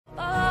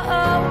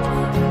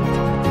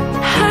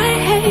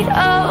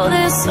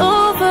this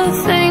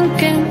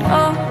overthinking.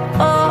 Oh,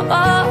 oh,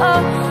 oh,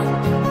 oh.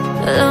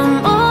 The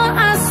more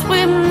I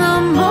swim, the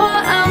more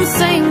I'm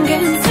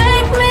sinking.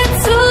 Take me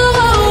to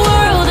a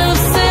world of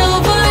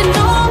silver.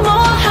 No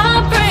more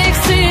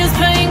heartbreaks, tears,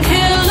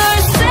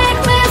 painkillers. Take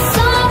me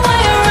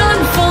somewhere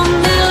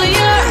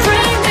unfamiliar.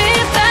 Bring me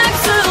back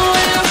to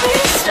where we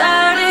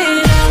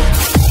started out.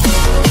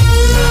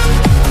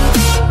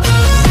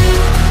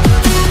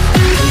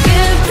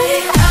 Get me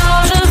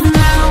out of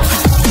now.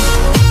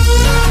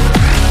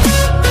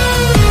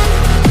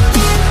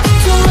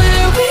 To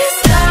where we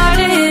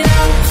started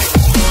out.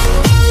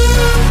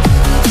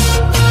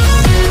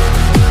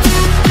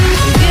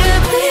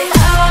 Get me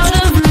out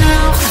of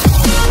now.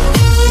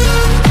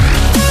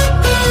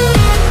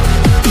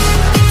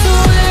 To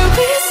where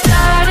we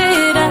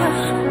started out.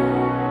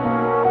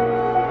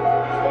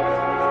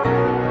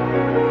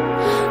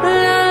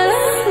 La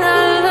la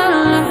la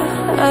la,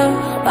 oh,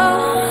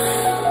 oh.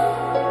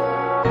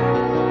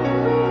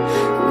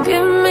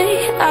 Get me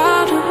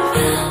out of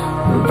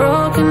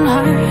broken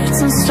hearts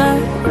and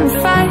starting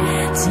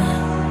fights,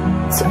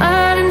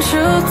 turning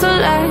truth to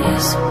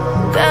lies.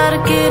 Gotta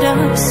get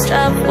up,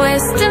 stop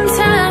wasting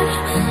time.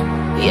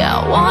 Yeah,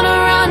 I wanna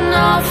run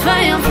off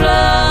and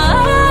fly.